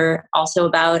that we're also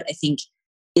about, I think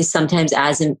is sometimes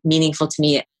as meaningful to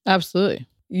me. Absolutely.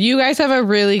 You guys have a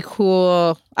really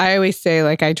cool, I always say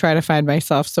like, I try to find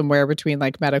myself somewhere between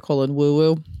like medical and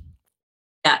woo-woo.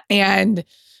 Yeah. And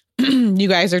you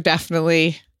guys are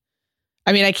definitely,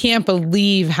 I mean, I can't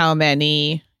believe how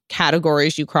many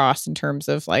categories you cross in terms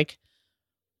of like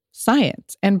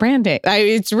science and branding.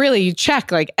 It's really, you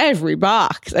check like every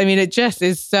box. I mean, it just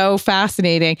is so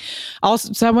fascinating.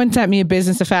 Also, someone sent me a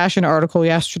Business of Fashion article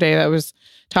yesterday that was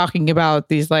talking about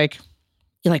these like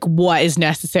what is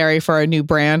necessary for a new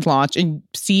brand launch, and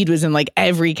seed was in like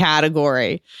every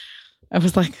category. I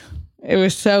was like, it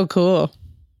was so cool.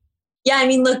 Yeah, I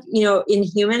mean, look, in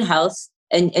human health,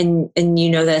 and you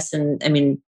know this, and I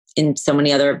mean, in so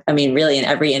many other, I mean, really in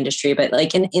every industry, but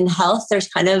like in health, there's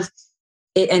kind of,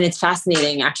 and it's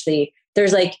fascinating actually.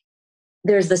 There's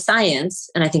the science,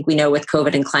 and I think we know with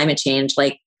COVID and climate change,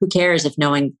 like who cares if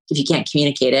you can't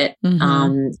communicate it?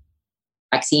 Mm-hmm.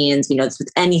 Vaccines, it's with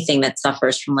anything that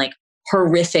suffers from like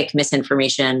horrific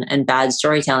misinformation and bad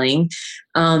storytelling.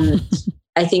 I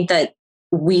think that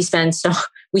we spend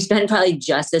probably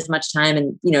just as much time,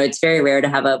 and it's very rare to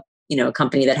have a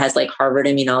company that has like Harvard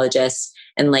immunologists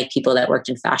and like people that worked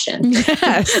in fashion.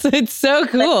 Yes, it's so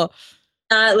cool.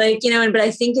 But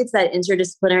I think it's that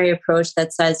interdisciplinary approach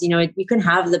that says, you can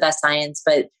have the best science,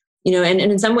 but and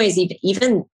in some ways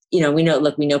even we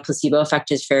know placebo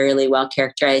effect is fairly well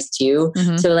characterized too.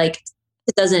 Mm-hmm. So like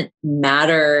it doesn't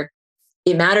matter.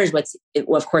 It matters what's in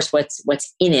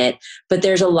it, but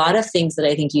there's a lot of things that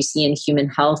I think you see in human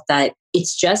health that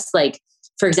it's just like,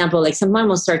 for example, like someone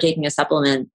will start taking a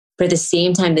supplement, but at the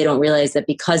same time, they don't realize that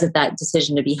because of that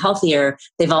decision to be healthier,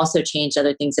 they've also changed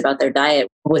other things about their diet.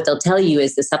 What they'll tell you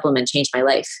is the supplement changed my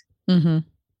life. Mm-hmm.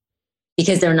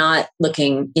 Because they're not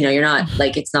looking, you're not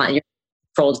like, it's not your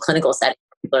controlled clinical setting.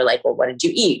 People are like, well, what did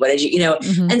you eat? What did you,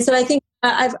 Mm-hmm. And so I think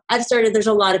I've started, there's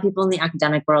a lot of people in the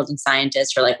academic world and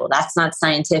scientists who are like, well, that's not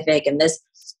scientific. And this,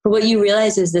 but what you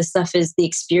realize is this stuff is the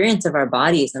experience of our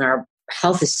bodies, and our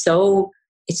health is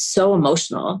it's so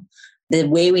emotional. The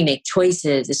way we make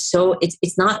choices is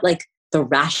it's not like the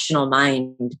rational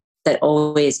mind that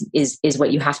always is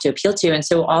what you have to appeal to. And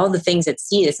so all the things at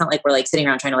seed, it's not like we're like sitting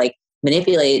around trying to like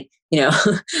manipulate,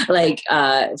 like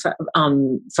from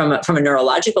a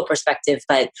neurological perspective.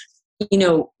 But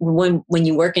when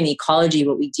you work in ecology,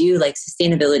 what we do, like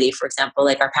sustainability, for example,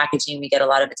 like our packaging, we get a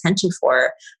lot of attention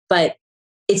for, but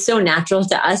it's so natural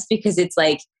to us because it's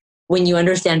like when you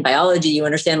understand biology, you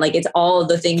understand like it's all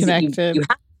the things Connected. that you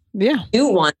have. Yeah. Do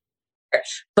want.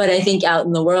 But I think out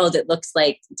in the world, it looks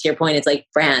like, to your point, it's like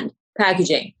brand,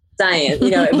 packaging, science,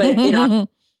 but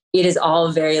it is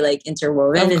all very like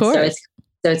interwoven. Of course. And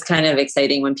so it's kind of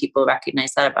exciting when people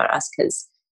recognize that about us, because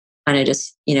kind of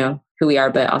just, who we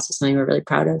are, but also something we're really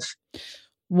proud of.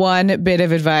 One bit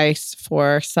of advice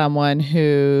for someone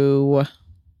who,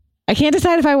 I can't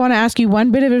decide if I want to ask you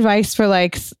one bit of advice for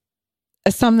like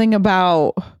something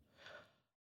about.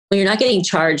 Well, you're not getting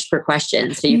charged for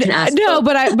questions, so you can ask. No,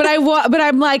 but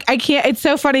I'm like, I can't. It's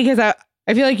so funny because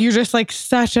I feel like you're just like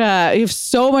you have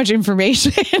so much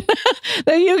information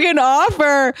that you can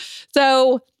offer.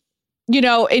 So,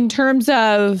 in terms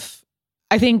of,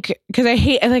 I think, because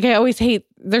I always hate,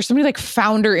 there's so many like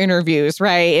founder interviews,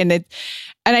 right? And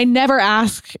I never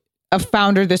ask a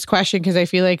founder this question because I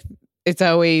feel like it's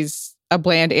always a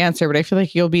bland answer, but I feel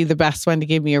like you'll be the best one to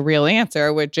give me a real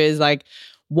answer, which is like,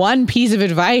 one piece of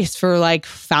advice for like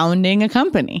founding a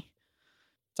company.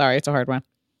 Sorry, it's a hard one.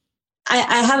 I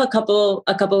have a couple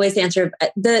ways to answer.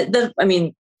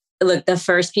 The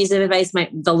first piece of advice,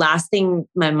 the last thing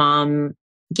my mom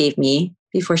gave me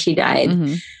before she died,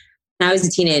 mm-hmm. I was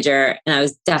a teenager, and I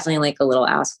was definitely like a little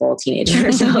asshole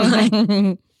teenager. So like,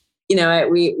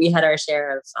 we had our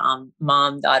share of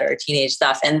mom, daughter, teenage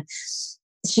stuff. And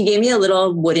she gave me a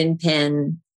little wooden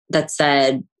pin that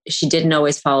said, she didn't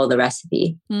always follow the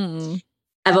recipe. Mm.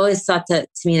 I've always thought that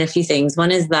to mean a few things.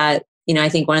 One is that, I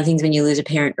think one of the things when you lose a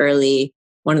parent early,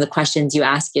 one of the questions you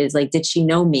ask is like, did she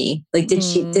know me? Like,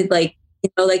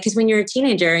 because when you're a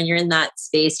teenager and you're in that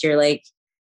space, you're like,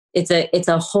 it's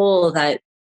a hole that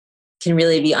can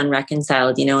really be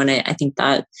unreconciled, and I think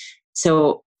that,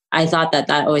 so I thought that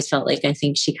always felt like, I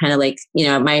think she kind of like,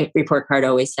 my report card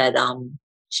always said,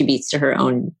 she beats to her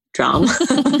own drum.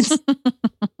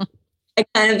 I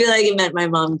kind of feel like it meant my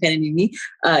mom kind of knew me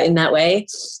in that way.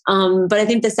 But I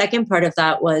think the second part of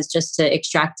that was just to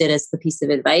extract it as the piece of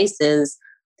advice is,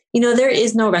 there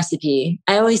is no recipe.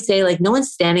 I always say like, no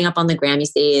one's standing up on the Grammy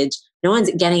stage. No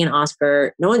one's getting an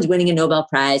Oscar. No one's winning a Nobel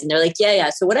Prize. And they're like, yeah.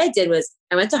 So what I did was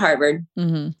I went to Harvard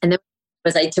mm-hmm. and then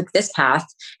I took this path,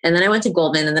 and then I went to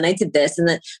Goldman, and then I did this. And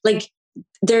then like,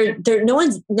 no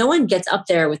one gets up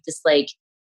there with this like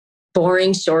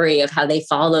boring story of how they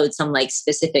followed some like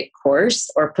specific course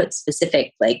or put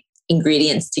specific like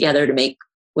ingredients together to make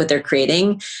what they're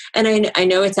creating. And I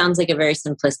know it sounds like a very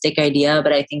simplistic idea,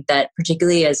 but I think that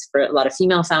particularly as for a lot of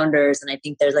female founders, and I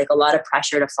think there's like a lot of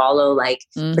pressure to follow, like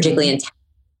particularly in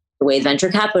the way venture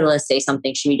capitalists say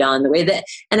something should be done, the way that,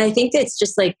 and I think it's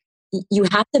just like, you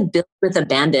have to build with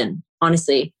abandon,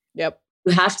 honestly. Yep.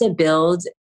 You have to build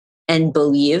and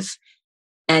believe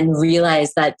and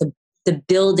realize that the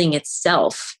building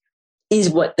itself is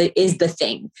what is the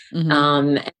thing.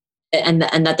 And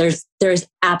that there's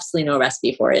absolutely no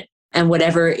recipe for it. And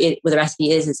whatever the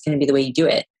recipe is, it's going to be the way you do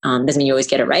it. Doesn't mean you always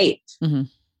get it right.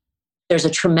 There's a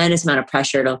tremendous amount of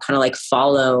pressure to kind of like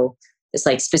follow this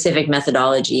like specific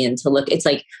methodology and to look, it's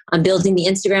like, I'm building the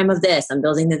Instagram of this, I'm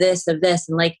building the this of this.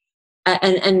 And like,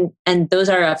 and those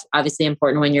are obviously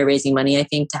important when you're raising money, I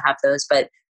think, to have those. But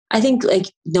I think like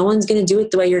no one's going to do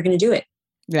it the way you're going to do it.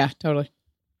 Yeah, totally.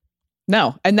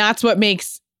 No. And that's what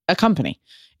makes a company,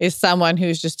 is someone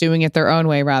who's just doing it their own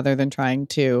way rather than trying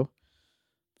to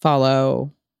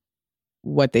follow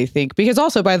what they think. Because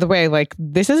also, by the way, like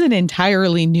this is an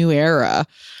entirely new era.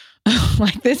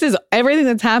 Like this is everything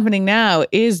that's happening now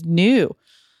is new.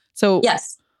 So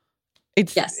yes,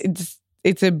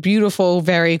 it's a beautiful,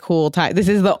 very cool time. This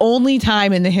is the only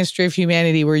time in the history of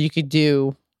humanity where you could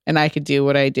do, and I could do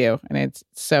what I do. And it's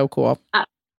so cool. I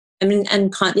mean,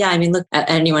 look,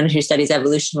 anyone who studies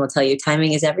evolution will tell you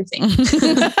timing is everything.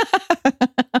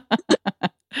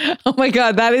 Oh my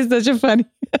God, that is such a funny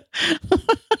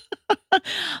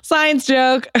science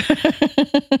joke.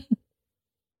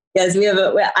 Yes,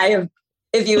 I have,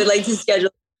 if you would like to schedule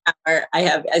an hour, I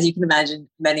have, as you can imagine,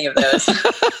 many of those.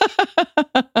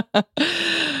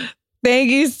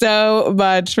 Thank you so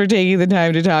much for taking the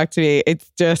time to talk to me.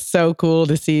 It's just so cool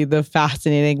to see the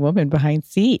fascinating woman behind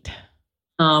Seat.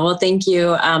 Oh, well, thank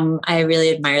you. I really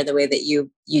admire the way that you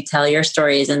tell your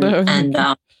stories and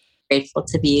grateful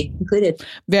to be included.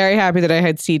 Very happy that I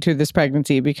had Seat through this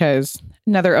pregnancy, because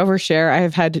another overshare. I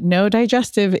have had no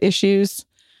digestive issues.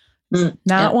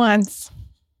 Not once.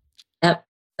 Yep.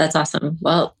 That's awesome.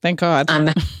 Well, thank God.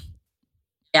 Happy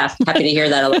to hear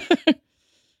that. A lot.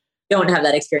 Don't have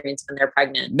that experience when they're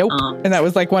pregnant. Nope. And that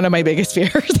was like one of my biggest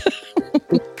fears.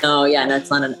 No, it's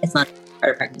not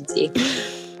part of pregnancy.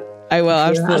 I will,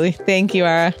 absolutely. Thank you,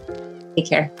 Ara. Take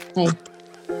care. Bye.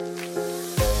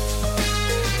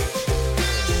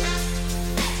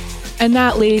 And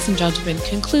that, ladies and gentlemen,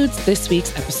 concludes this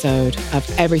week's episode of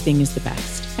Everything is the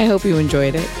Best. I hope you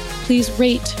enjoyed it. Please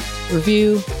rate,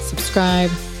 review,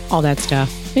 subscribe, all that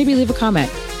stuff. Maybe leave a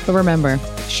comment. But remember,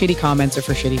 shitty comments are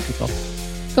for shitty people.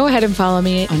 Go ahead and follow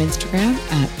me on Instagram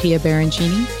at Pia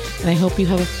Barancini. And I hope you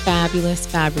have a fabulous,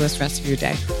 fabulous rest of your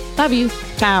day. Love you.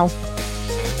 Ciao.